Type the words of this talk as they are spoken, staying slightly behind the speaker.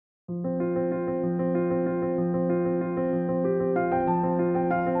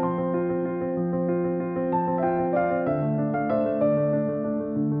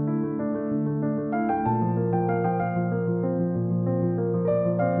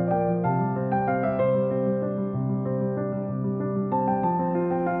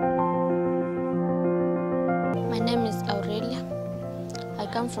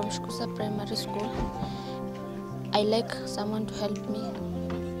come from Shikusa Primary School. I like someone to help me.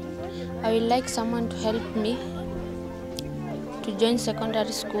 I would like someone to help me to join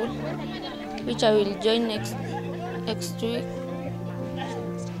secondary school, which I will join next week.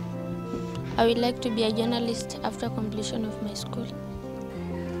 I would like to be a journalist after completion of my school.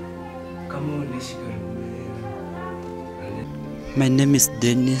 My name is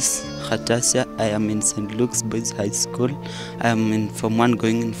Dennis Khatasha. I am in St. Luke's Boys High School. I am in Form 1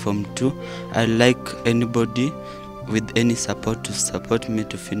 going in Form 2. I like anybody with any support to support me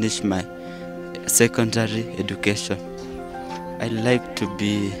to finish my secondary education. I like to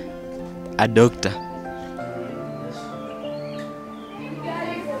be a doctor.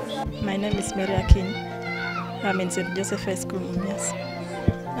 My name is Mary Akin. I'm in St. Joseph High School, Mumias.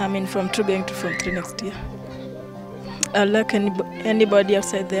 I'm in Form 2 going to Form 3 next year. I'd like anybody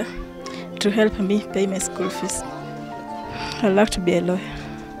outside there to help me pay my school fees. I'd like to be a lawyer.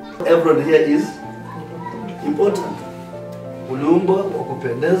 Everyone here is important. Uliumbwa kwa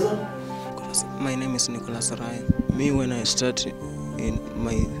kupendeza. My name is Nicholas Ryan. Me, when I started in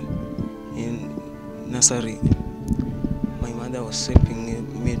nursery, my mother was helping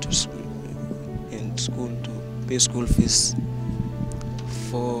me to school to pay school fees.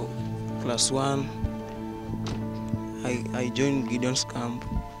 For class 1, I joined Gideon's camp,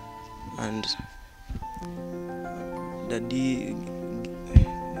 and Daddy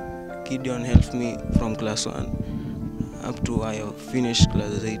Gideon helped me from class 1 up to I finished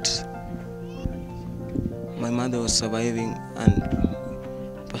class 8. My mother was surviving, and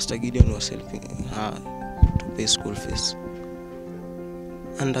Pastor Gideon was helping her to pay school fees.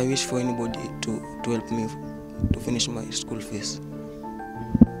 And I wish for anybody to help me to finish my school fees.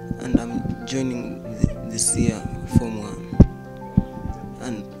 And I'm joining this year Form 1.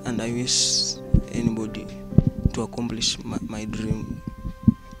 And I wish anybody to accomplish my dream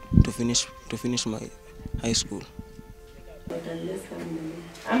to finish my high school.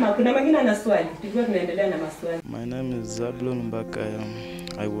 My name is Zablon Mbaka.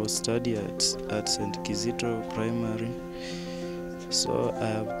 I was studying at St. Kizito Primary. So I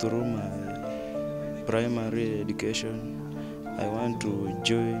have through my primary education, I want to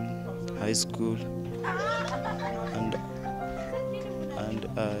join high school, and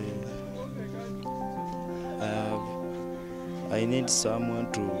I need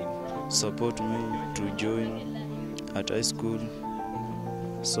someone to support me to join at high school.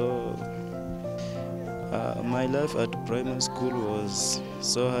 So my life at primary school was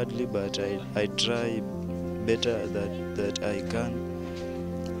so hardly, but I try better that I can.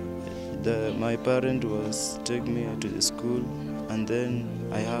 My parent was taking me to the school, and then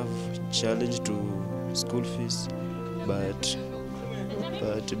I have challenge to school fees, but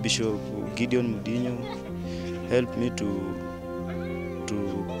Bishop Gideon Mudinho helped me to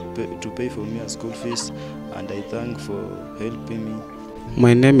pay for me a school fees, and I thank for helping me.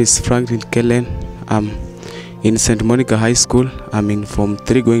 My name is Franklin Kellen. I'm in St. Monica High School. I'm in Form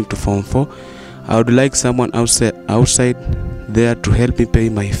 3 going to Form 4. I would like someone outside there to help me pay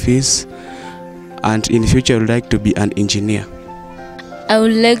my fees, and in future I would like to be an engineer. I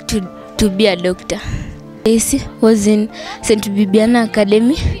would like to be a doctor. I was in St. Bibiana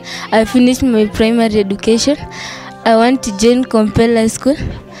Academy. I finished my primary education. I want to join Compella School,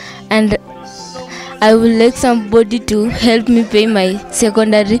 and I would like somebody to help me pay my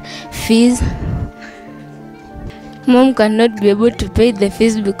secondary fees. Mom cannot be able to pay the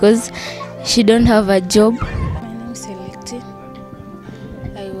fees because she don't have a job. My name is Electi.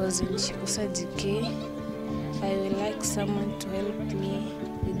 I was in Shikusa GK. I would like someone to help me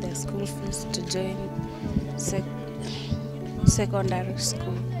with the school fees to join secondary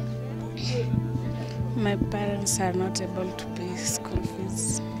school. My parents are not able to pay school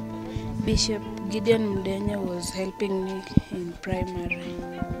fees. Bishop Gideon Mudinho was helping me in primary,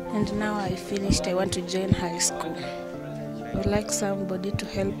 and now I finished. I want to join high school. I would like somebody to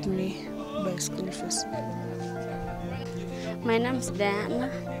help me by school fees. My name is Diana.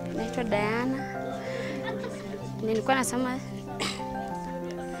 Naitwa Diana. Nilikuwa nasoma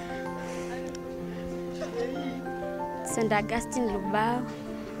St. Augustine Lubao.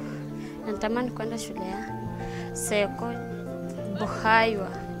 Natamani kwenda shule ya Seko Buhaywa.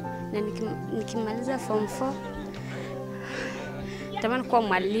 Na nikimaliza Form 4 natamani kuwa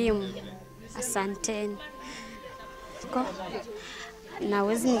mwalimu. Asanteni. Na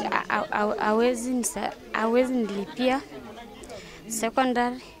hawezi nilipia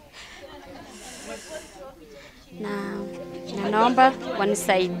secondary, na naomba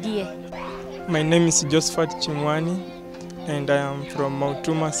wanisaidie. My name is Josephat Chimwani, and I am from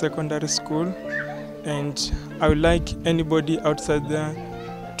Mautuma Secondary School, and I would like anybody outside there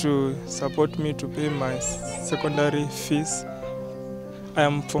to support me to pay my secondary fees. I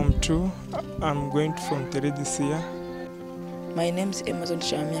am Form 2. I'm going to Form 3 this year. My name is Amazon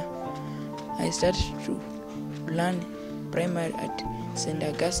Shamia. I started to learn primary at St.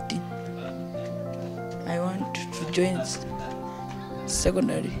 Augustine. I want to join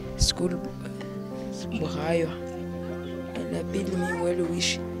secondary school, Buhayo, and I build me well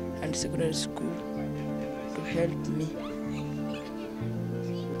wish and secondary school to help me.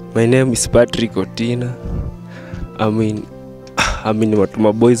 My name is Patrick Otina. I'm in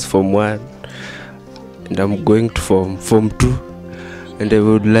Matuma Boys Form 1 and I'm going to Form 2, and I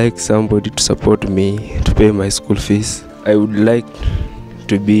would like somebody to support me to pay my school fees. I would like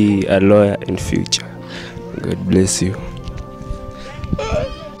to be a lawyer in future. God bless you.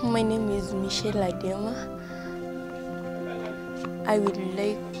 My name is Michelle Adema. I would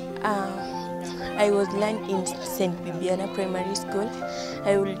like I was learned in St. Bibiana Primary School.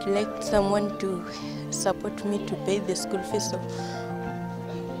 I would like someone to support me to pay the school fees of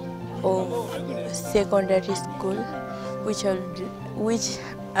secondary school, which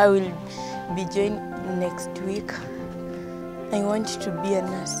I will be joining next week. I want to be a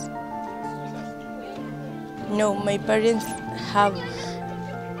nurse. No, my parents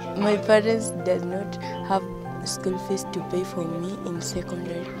does not have school fees to pay for me in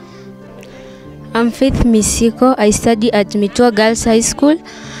secondary. I'm Faith Misiko. I study at Mitua Girls High School.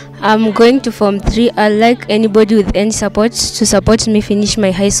 I'm going to Form 3. I'd like anybody with any support to support me finish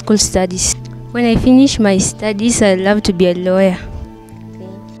my high school studies. When I finish my studies, I'd love to be a lawyer.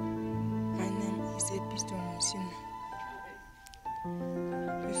 My name is Episton Musina.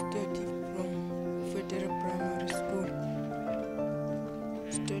 I study from Federal Primary School.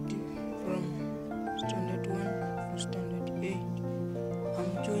 Study from Standard 1 to Standard 8.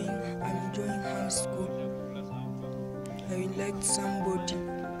 I'm joining high school. I would like somebody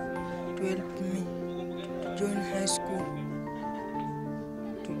to help me to join high school,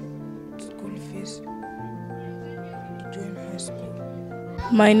 to school fees, to join high school.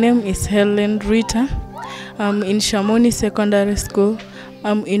 My name is Helen Rita. I'm in Shamoni Secondary School.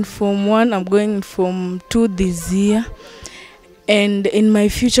 I'm in Form 1. I'm going in Form 2 this year. And in my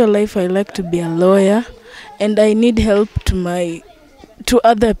future life, I like to be a lawyer. And I need help to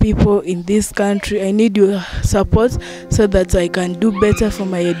other people in this country. I need your support so that I can do better for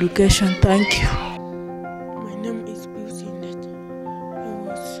my education. Thank you. My name is Business. I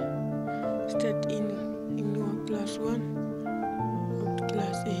was studying in your class 1 up to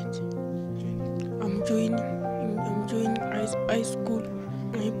class 8. I'm joining high school.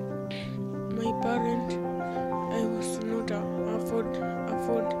 My parents, I was not afford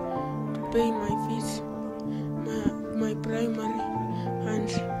to pay my fees, my primary, and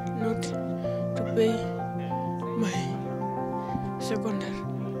not to pay my secondary.